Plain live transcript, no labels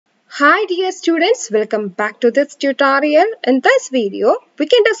Hi dear students, welcome back to this tutorial. In this video, we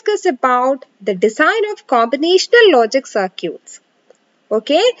can discuss about the design of combinational logic circuits.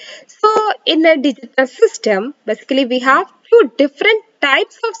 Okay, so in a digital system, basically we have two different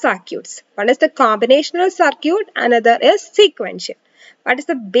types of circuits. One is the combinational circuit, another is sequential. What is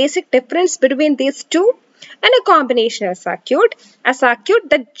the basic difference between these two? And a combinational circuit, a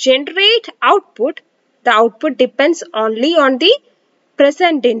circuit that generates output. The output depends only on the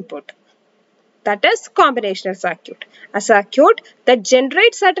present input. That is combinational circuit. A circuit that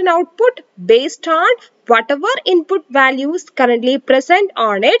generates certain output based on whatever input values currently present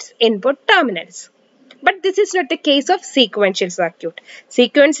on its input terminals. But this is not the case of sequential circuit.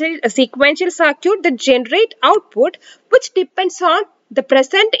 A sequential circuit that generates output which depends on the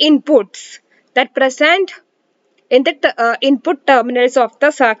present inputs that present in the input terminals of the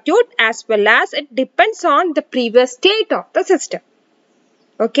circuit, as well as it depends on the previous state of the system.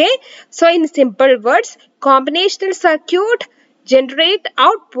 Okay, so in simple words, combinational circuit generate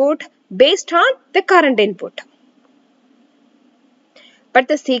output based on the current input. But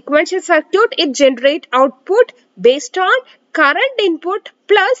the sequential circuit, it generate output based on current input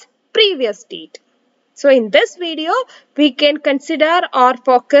plus previous state. So in this video, we can consider or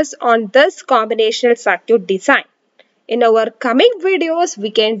focus on this combinational circuit design. In our coming videos, we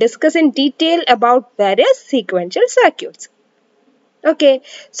can discuss in detail about various sequential circuits. Okay,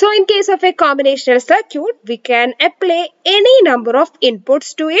 so in case of a combinational circuit, we can apply any number of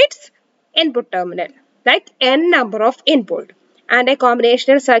inputs to its input terminal, like n number of input. And a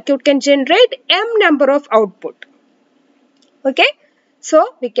combinational circuit can generate m number of output. Okay, so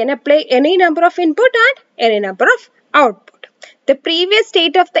we can apply any number of input and any number of output. The previous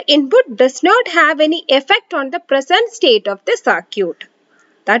state of the input does not have any effect on the present state of the circuit.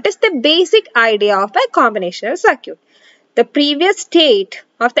 That is the basic idea of a combinational circuit. The previous state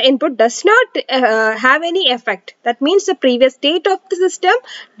of the input does not have any effect. That means the previous state of the system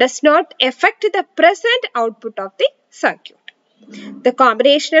does not affect the present output of the circuit. The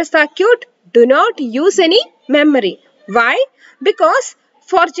combinational circuit do not use any memory. Why? Because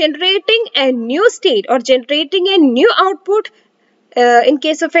for generating a new state or generating a new output, in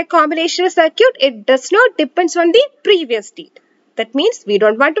case of a combinational circuit, it does not depend on the previous state. That means we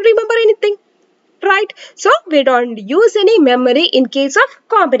don't want to remember anything. Right, so we don't use any memory in case of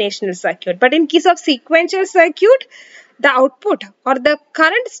combinational circuit, but in case of sequential circuit, the output or the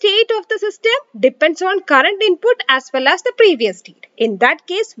current state of the system depends on current input as well as the previous state. In that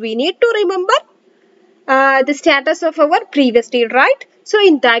case, we need to remember the status of our previous state, right? So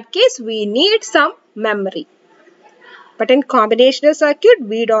in that case, we need some memory. But in combinational circuit,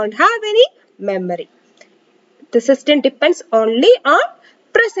 we don't have any memory. The system depends only on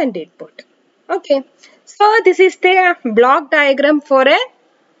present input. Okay, so this is the block diagram for a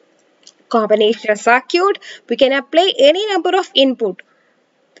combinational circuit. We can apply any number of input.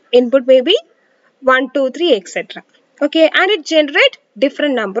 Input may be 1, 2, 3, etc. Okay, and it generates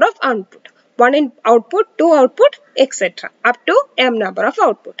different number of output. 1 in output, 2 output, etc. Up to m number of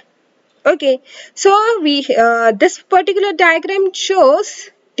output. Okay, so this particular diagram shows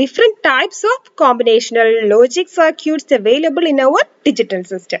different types of combinational logic circuits available in our digital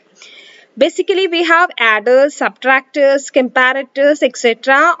system. Basically, we have adders, subtractors, comparators,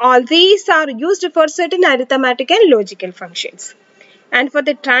 etc. All these are used for certain arithmetic and logical functions. And for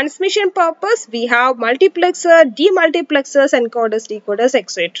the transmission purpose, we have multiplexer, demultiplexers, encoders, decoders,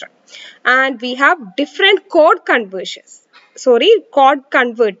 etc. And we have different code converters.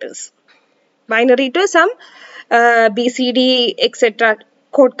 Binary to some BCD, etc.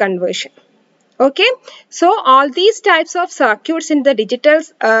 code conversion. Okay, so all these types of circuits in the digital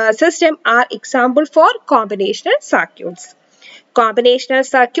system are example for combinational circuits. Combinational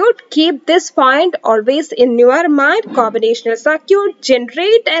circuit, keep this point always in your mind. Combinational circuit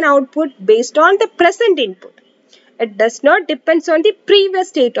generate an output based on the present input. It does not depend on the previous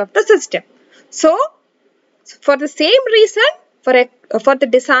state of the system. So, for the same reason, for the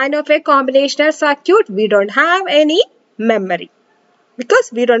design of a combinational circuit, we don't have any memory.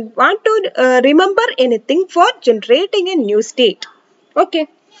 Because we don't want to remember anything for generating a new state. Okay.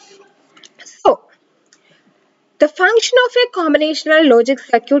 So, the function of a combinational logic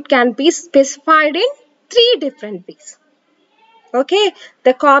circuit can be specified in 3 different ways. Okay.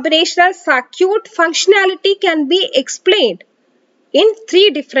 The combinational circuit functionality can be explained in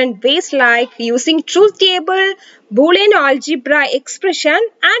 3 different ways, like using truth table, Boolean algebra expression,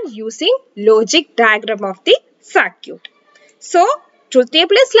 and using logic diagram of the circuit. So, truth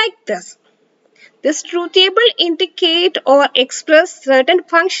table is like this. This truth table indicate or express certain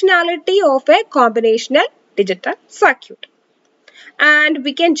functionality of a combinational digital circuit. and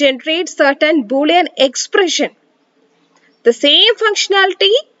we can generate certain Boolean expression. The same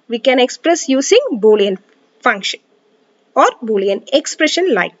functionality we can express using Boolean function or Boolean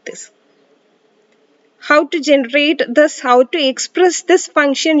expression like this. How to generate this, how to express this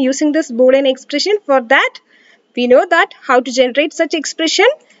function using this Boolean expression? For that, we know that how to generate such expression.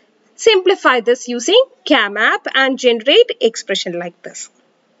 Simplify this using CAMAP and generate expression like this.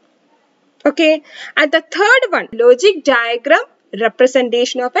 Okay, and the third one, logic diagram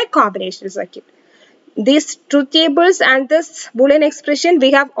representation of a combinational circuit. These truth tables and this Boolean expression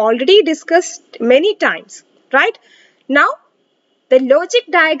we have already discussed many times, right? Now, the logic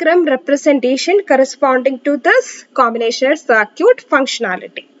diagram representation corresponding to this combinational circuit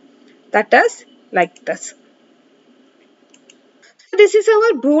functionality. That is like this. This is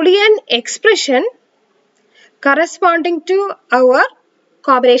our Boolean expression corresponding to our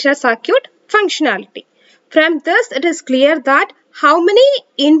combinational circuit functionality. From this, it is clear that how many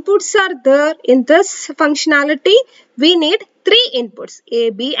inputs are there in this functionality? We need 3 inputs, A,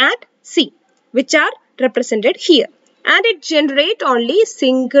 B and C, which are represented here. And it generates only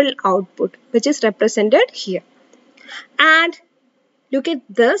single output, which is represented here. And look at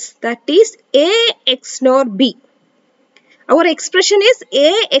this, that is A XOR B. Our expression is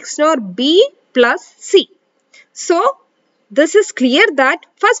A XOR B plus C. So, this is clear that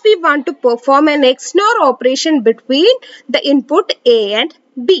first we want to perform an XOR operation between the input A and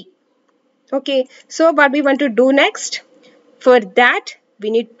B. Okay, so what we want to do next? For that,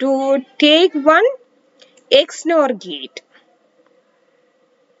 we need to take one XOR gate,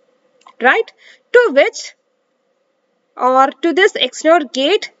 right? To which or to this XOR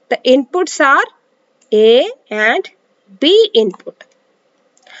gate, the inputs are A and B input.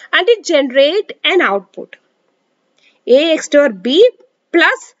 And it generates an output. A XOR B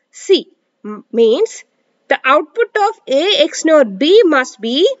plus C means the output of A XOR B must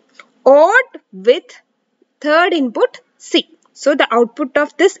be odd with third input C. So the output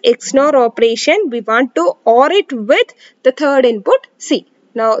of this XOR operation we want to OR it with the third input C.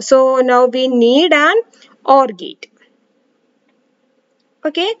 Now we need an OR gate.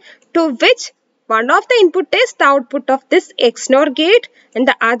 Okay, to which one of the input is the output of this XOR gate and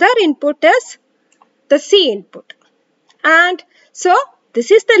the other input is the C input. And so,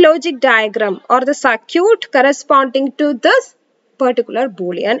 this is the logic diagram or the circuit corresponding to this particular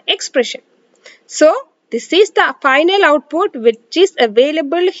Boolean expression. So, this is the final output which is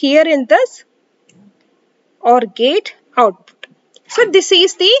available here in this OR gate output. So, this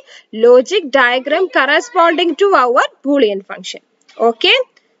is the logic diagram corresponding to our Boolean function. Okay.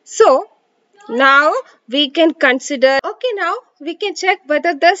 So, now we can consider, now we can check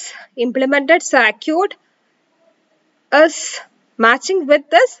whether this implemented circuit is matching with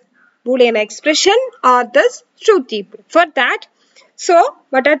this Boolean expression or this truth table. For that, so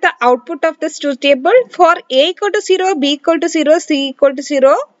what are the output of this truth table? For A equal to 0, B equal to 0, C equal to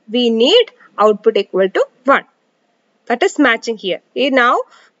 0, we need output equal to 1. That is matching here. Now,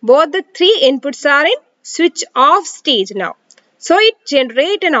 both the 3 inputs are in switch off stage now. So, it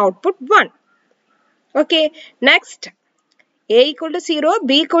generates an output 1. Okay, next. A equal to 0,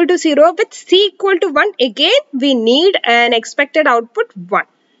 B equal to 0 with C equal to 1. Again, we need an expected output 1.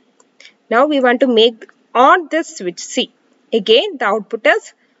 Now, we want to make on this switch C. Again, the output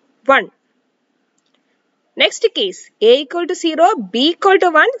is 1. Next case, A equal to 0, B equal to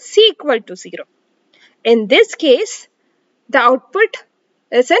 1, C equal to 0. In this case, the output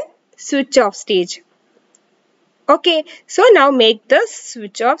is in switch off stage. Okay, so now make the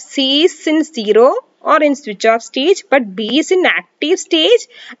switch off. C is in 0 or in switch off stage, but B is in active stage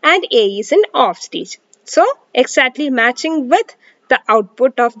and A is in off stage. So, exactly matching with the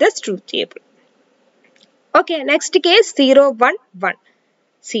output of this truth table. Okay, next case 0, 1, 1.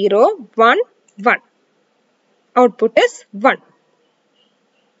 0, 1, 1. Output is 1.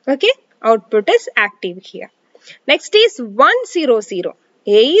 Okay, output is active here. Next is 1, 0, 0.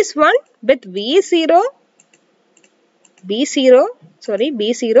 A is 1 with B 0, B 0,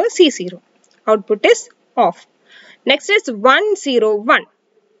 C 0. Output is off. Next is 1, 0, 1.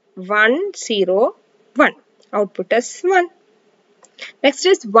 1, 0, 1. Output is 1. Next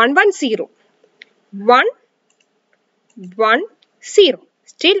is 1, 1, 0. 1, 1, 0.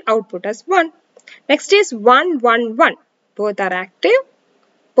 Still output is 1. Next is 1, 1, 1. Both are active.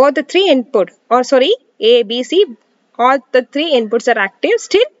 Both the 3 input A, B, C, all the 3 inputs are active.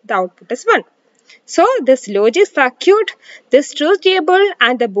 Still the output is 1. So, this logic circuit, this truth table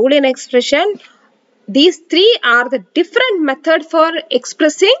and the Boolean expression, these 3 are the different method for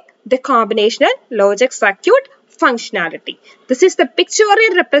expressing the combinational logic circuit functionality. This is the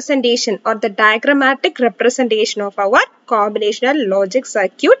pictorial representation or the diagrammatic representation of our combinational logic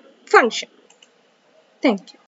circuit function. Thank you.